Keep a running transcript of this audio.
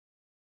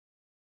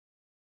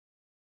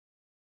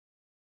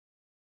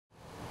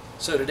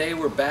So today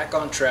we're back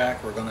on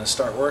track. We're going to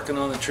start working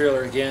on the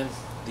trailer again.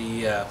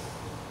 The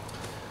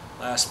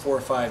last 4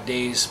 or 5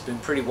 days been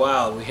pretty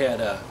wild. We had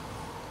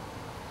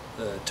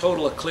the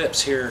total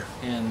eclipse here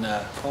in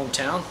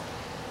hometown,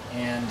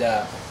 and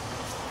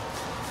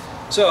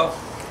so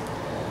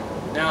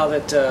now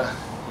that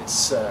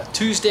it's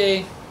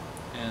Tuesday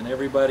and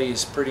everybody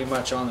is pretty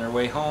much on their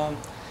way home,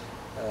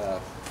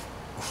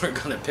 we're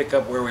going to pick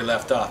up where we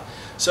left off.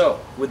 So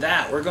with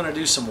that, we're going to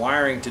do some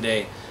wiring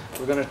today.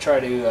 We're going to try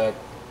to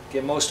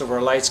get most of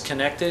our lights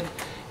connected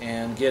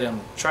and get them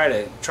try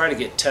to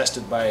get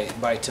tested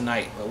by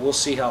tonight, but we'll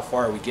see how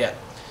far we get.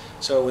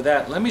 So with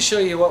that, let me show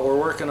you what we're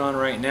working on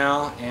right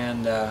now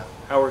and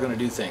how we're going to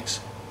do things.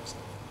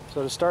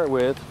 So to start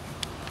with,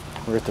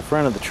 we're at the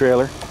front of the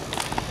trailer,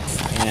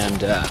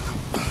 and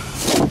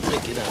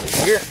take it out of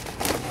here.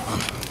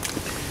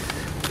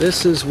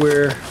 This is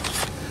where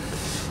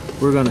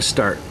we're going to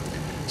start.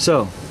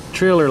 So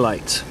trailer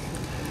lights.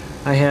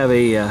 I have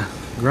a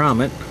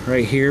grommet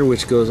right here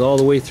which goes all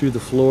the way through the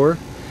floor,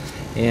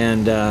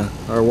 and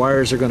our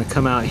wires are going to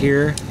come out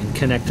here and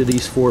connect to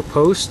these 4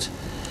 posts,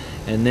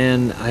 and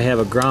then I have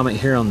a grommet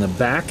here on the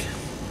back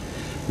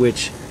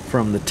which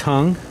from the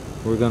tongue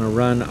we're going to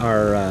run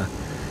our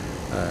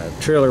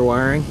trailer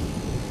wiring,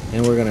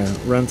 and we're going to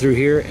run through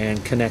here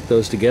and connect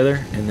those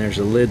together, and there's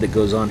a lid that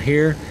goes on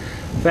here,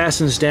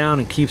 fastens down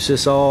and keeps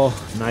this all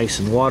nice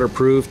and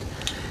waterproofed,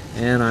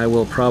 and I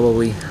will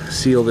probably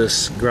seal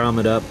this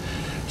grommet up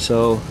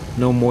so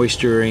no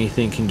moisture or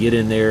anything can get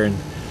in there and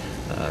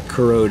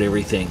corrode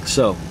everything.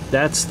 So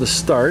that's the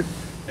start.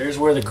 There's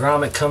where the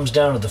grommet comes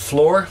down to the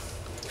floor.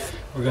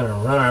 We're going to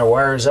run our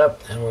wires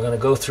up, and we're going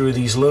to go through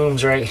these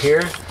looms right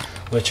here,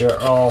 which are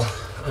all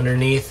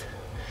underneath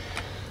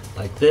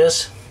like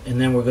this,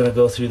 and then we're going to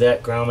go through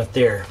that grommet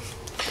there.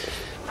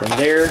 From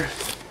there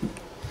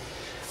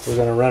we're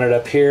going to run it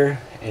up here,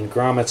 and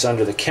grommets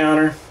under the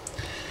counter,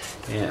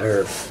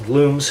 or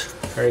looms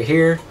right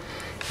here,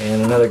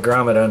 and another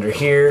grommet under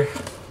here,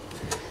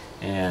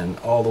 and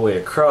all the way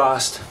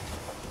across.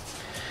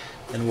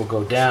 Then we'll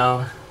go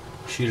down,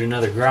 shoot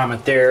another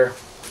grommet there,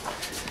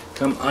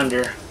 come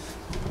under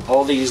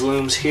all these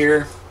looms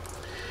here,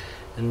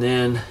 and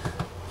then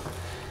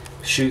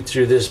shoot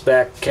through this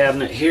back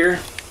cabinet here,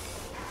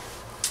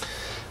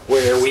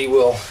 where we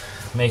will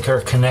make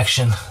our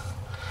connection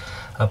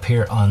up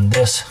here on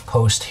this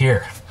post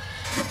here.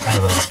 I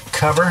have a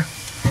cover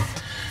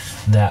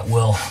that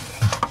will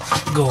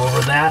go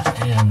over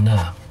that and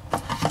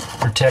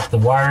protect the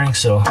wiring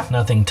so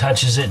nothing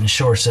touches it and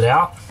shorts it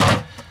out.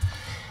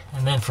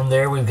 And then from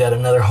there we've got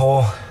another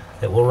hole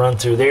that will run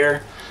through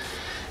there,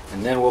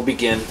 and then we'll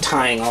begin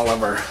tying all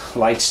of our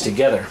lights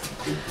together.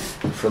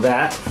 For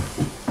that,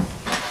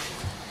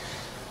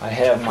 I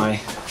have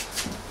my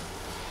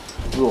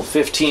little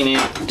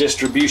 15-amp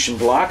distribution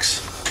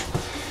blocks,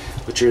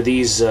 which are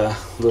these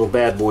little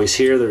bad boys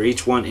here. They're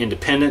each one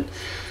independent,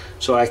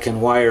 so I can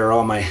wire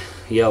all my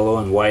yellow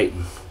and white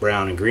and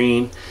brown and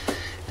green,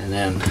 and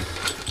then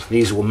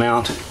these will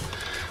mount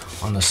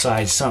on the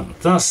side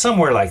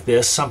somewhere like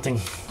this, something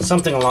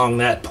along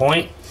that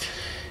point.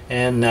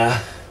 And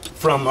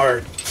from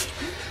our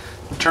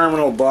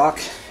terminal block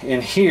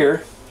in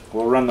here,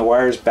 we'll run the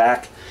wires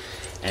back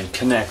and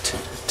connect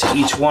to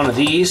each one of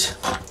these,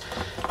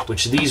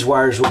 which these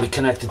wires will be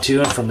connected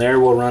to, and from there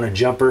we'll run a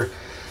jumper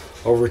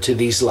over to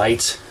these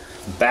lights,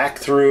 back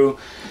through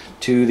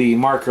to the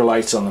marker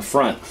lights on the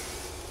front.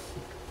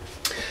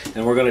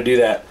 And we're going to do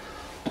that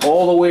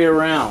all the way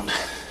around.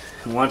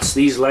 And once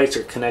these lights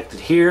are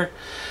connected here,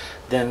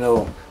 then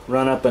they'll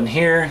run up in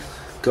here,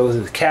 go to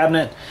the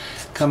cabinet,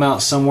 come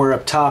out somewhere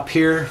up top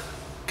here,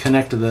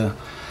 connect to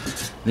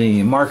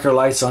the marker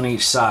lights on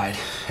each side,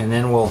 and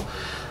then we'll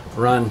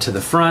run to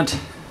the front,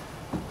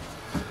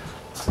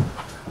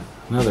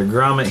 another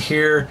grommet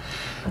here,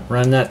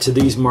 run that to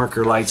these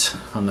marker lights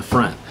on the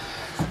front.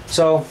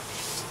 So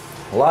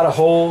a lot of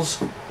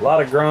holes, a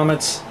lot of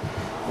grommets,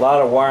 a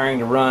lot of wiring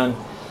to run,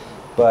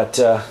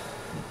 but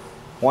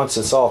once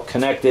it's all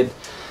connected,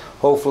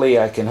 hopefully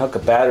I can hook a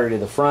battery to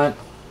the front,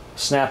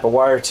 snap a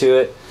wire to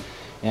it,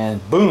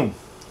 and boom,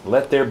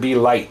 let there be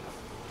light.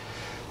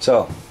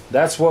 So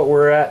that's what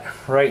we're at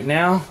right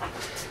now.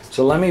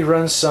 So let me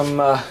run some,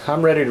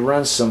 I'm ready to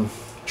run some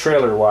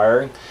trailer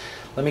wiring.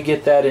 Let me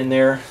get that in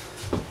there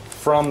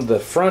from the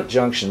front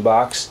junction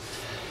box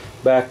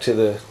back to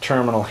the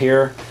terminal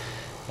here,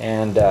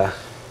 and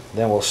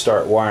then we'll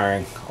start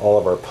wiring all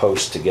of our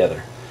posts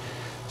together.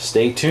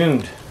 Stay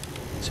tuned.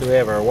 So we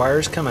have our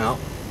wires come out,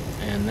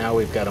 and now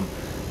we've got them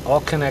all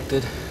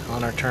connected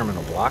on our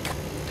terminal block,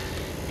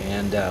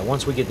 and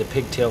once we get the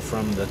pigtail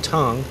from the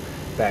tongue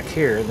back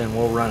here, then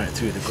we'll run it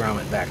through the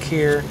grommet back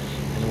here,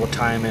 and we'll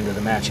tie them into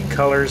the matching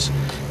colors,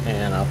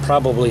 and I'll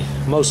probably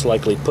most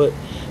likely put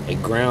a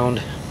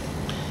ground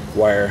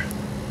wire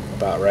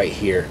about right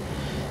here,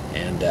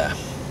 and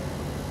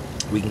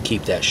we can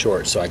keep that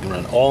short so I can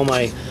run all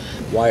my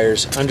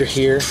wires under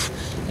here,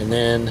 and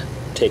then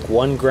take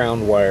one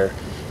ground wire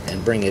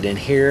and bring it in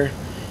here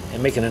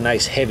and make it a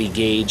nice heavy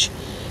gauge,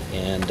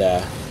 and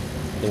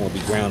then we'll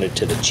be grounded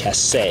to the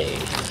chassis.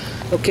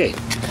 Okay,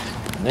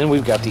 and then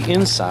we've got the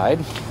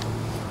inside.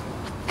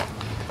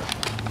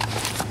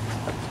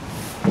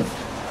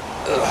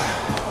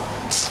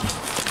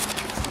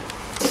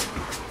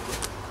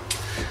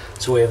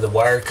 So we have the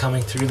wire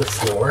coming through the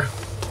floor,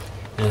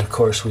 and of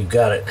course we've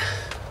got it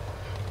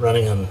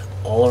running on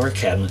all of our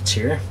cabinets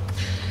here.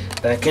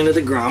 Back into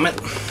the grommet,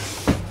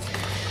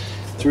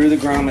 through the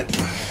grommet,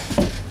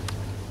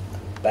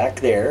 back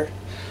there,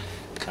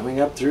 coming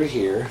up through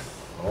here,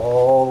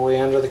 all the way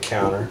under the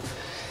counter,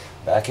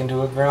 back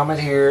into a grommet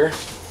here,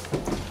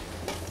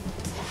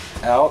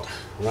 out,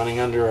 running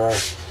under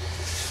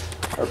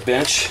our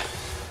bench,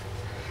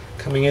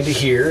 coming into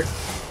here,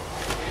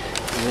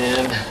 and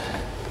then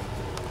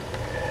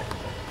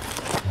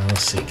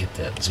let's see, get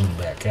that zoom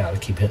back out. I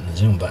keep hitting the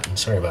zoom button,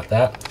 sorry about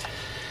that.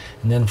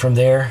 And then from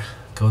there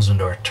goes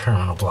into our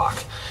terminal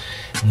block.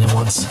 And then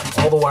once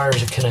all the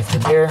wires are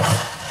connected there,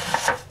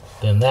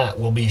 then that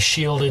will be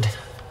shielded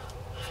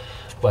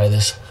by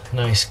this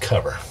nice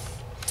cover.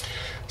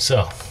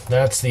 So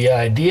that's the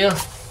idea.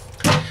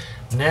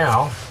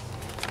 Now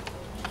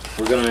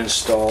we're going to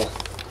install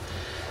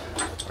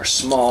our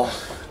small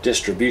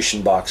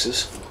distribution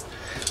boxes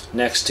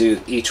next to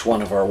each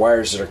one of our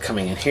wires that are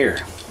coming in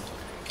here.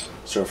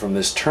 So from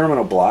this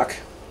terminal block,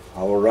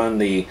 I will run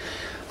the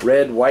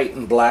red, white,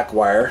 and black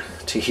wire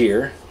to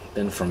here.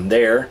 Then from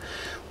there,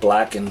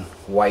 black and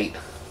white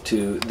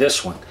to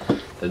this one.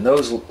 Then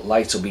those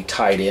lights will be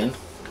tied in,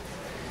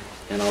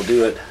 and I'll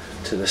do it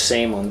to the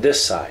same on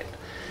this side.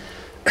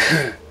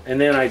 And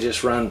then I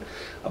just run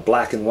a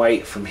black and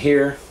white from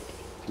here,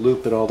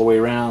 loop it all the way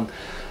around,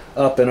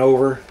 up and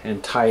over,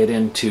 and tie it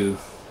into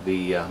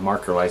the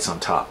marker lights on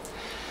top.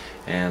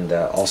 And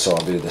also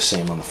I'll do the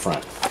same on the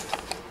front.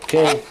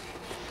 Okay.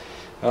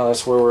 Well,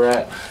 that's where we're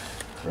at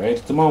right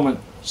at the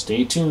moment.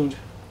 Stay tuned.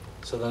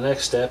 So the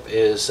next step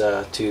is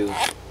to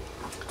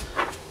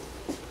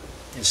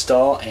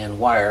install and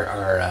wire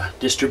our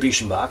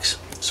distribution box.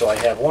 So I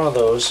have one of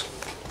those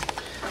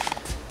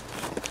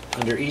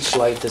under each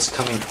light that's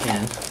coming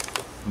in,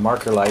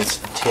 marker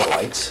lights and tail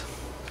lights.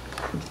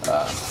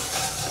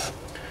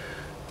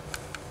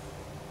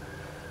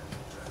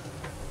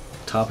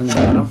 Top and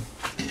bottom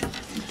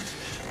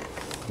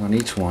on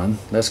each one.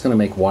 That's going to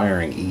make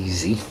wiring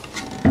easy.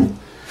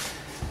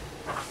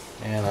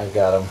 And I've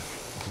got them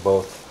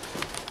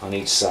both on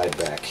each side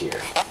back here.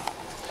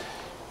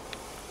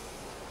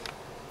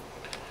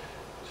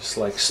 Just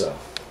like so.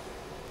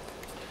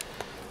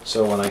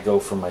 So when I go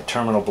from my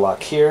terminal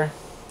block here,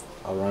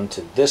 I'll run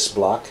to this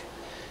block,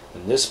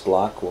 and this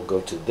block will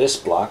go to this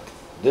block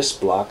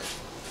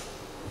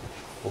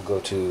will go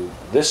to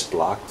this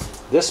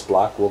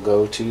block will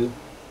go to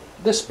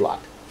this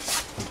block.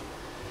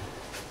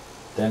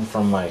 Then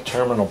from my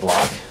terminal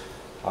block,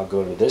 I'll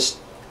go to this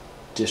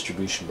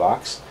distribution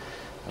box,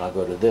 and I'll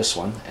go to this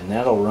one, and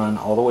that'll run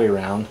all the way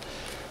around,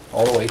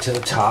 all the way to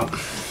the top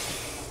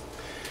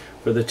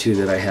for the two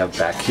that I have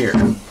back here.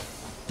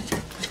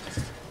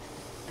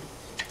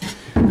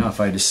 Now if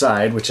I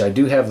decide, which I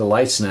do have the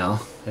lights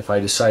now, if I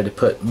decide to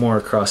put more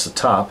across the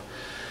top,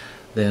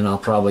 then I'll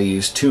probably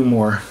use two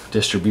more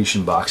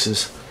distribution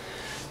boxes,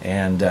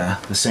 and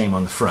the same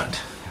on the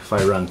front. If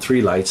I run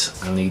 3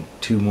 lights, I'll need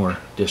 2 more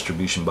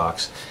distribution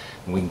boxes,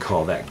 and we can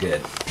call that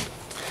good.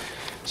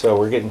 So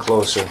we're getting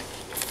closer.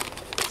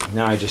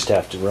 Now I just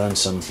have to run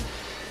some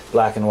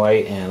black and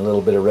white and a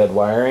little bit of red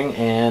wiring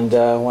and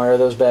wire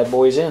those bad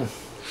boys in.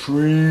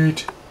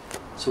 Sweet!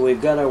 So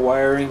we've got our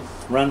wiring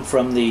run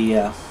from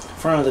the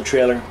front of the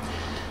trailer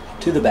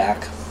to the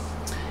back,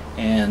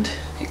 and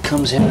it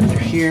comes in under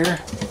here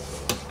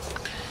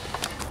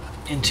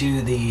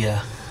into the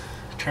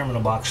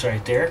terminal box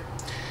right there,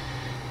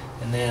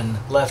 and then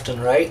left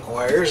and right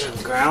wires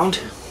and ground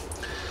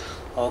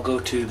all go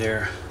to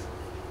their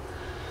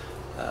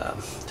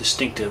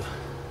distinctive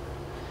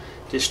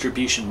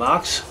distribution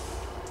box.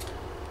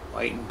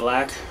 White and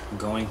black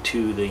going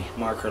to the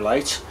marker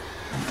lights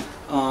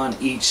on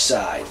each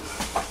side,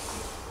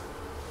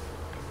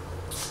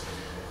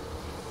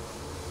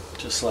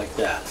 just like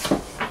that.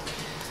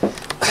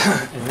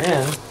 And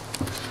then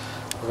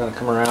we're going to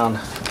come around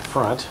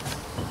front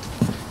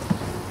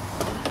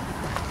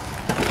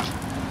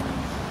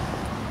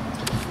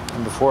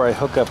and before I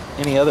hook up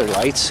any other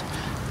lights,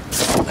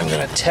 I'm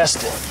going to test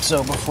it.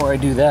 So before I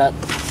do that,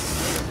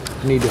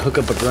 I need to hook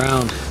up a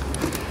ground.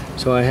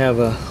 So I have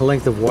a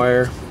length of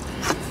wire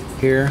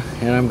here,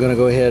 and I'm going to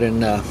go ahead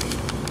and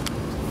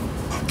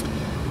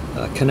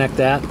connect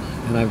that,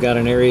 and I've got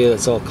an area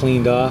that's all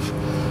cleaned off,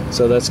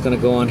 so that's going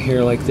to go on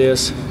here like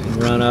this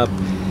and run up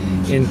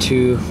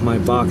into my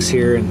box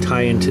here and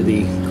tie into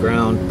the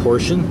ground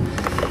portion.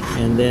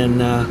 And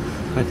then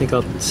I think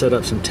I'll set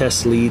up some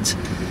test leads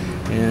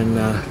and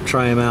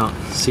try them out,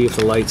 see if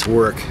the lights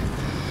work.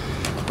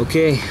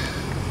 Okay,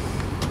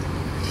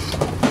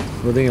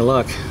 with any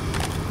luck,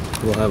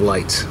 we'll have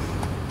lights.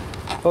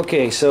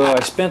 Okay, so I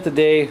spent the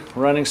day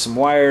running some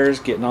wires,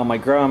 getting all my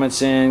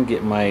grommets in,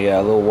 getting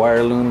my little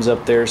wire looms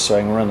up there so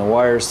I can run the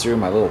wires through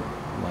my little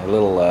I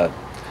don't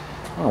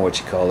know what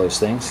you call those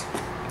things.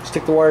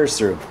 Stick the wires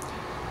through.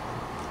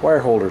 Wire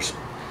holders.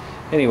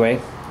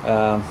 Anyway,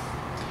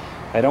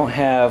 I don't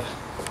have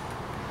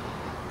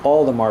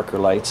all the marker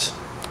lights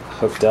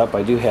hooked up.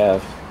 I do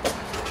have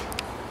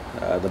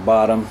the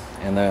bottom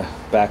and the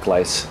back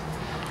lights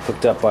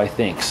hooked up, I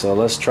think. So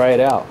let's try it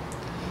out.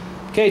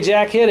 Okay,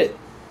 Jack, hit it.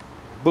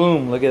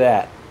 Boom, look at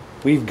that.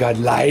 We've got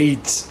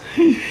lights.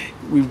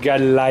 We've got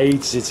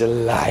lights. It's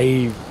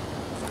alive.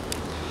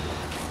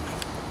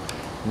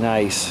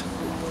 Nice.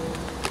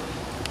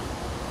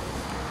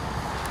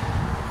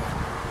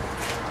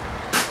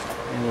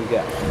 And we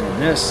got on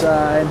this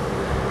side.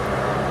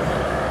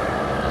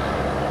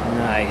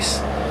 Nice.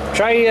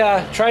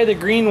 Try the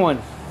green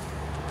one.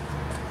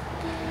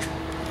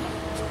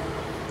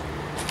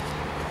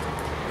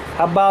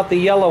 How about the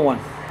yellow one?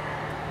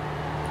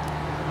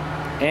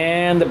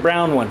 And the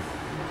brown one.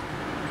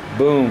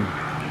 Boom.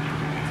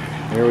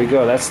 There we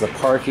go. That's the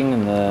parking,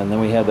 and then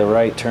we have the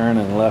right turn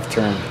and left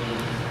turn.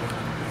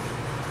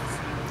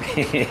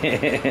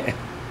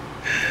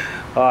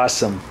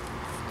 Awesome.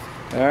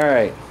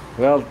 Alright.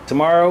 Well,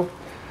 tomorrow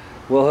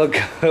we'll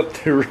hook up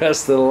the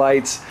rest of the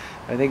lights.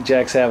 I think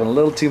Jack's having a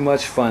little too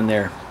much fun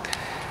there.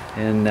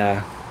 And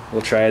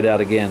we'll try it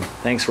out again.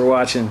 Thanks for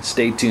watching.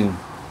 Stay tuned.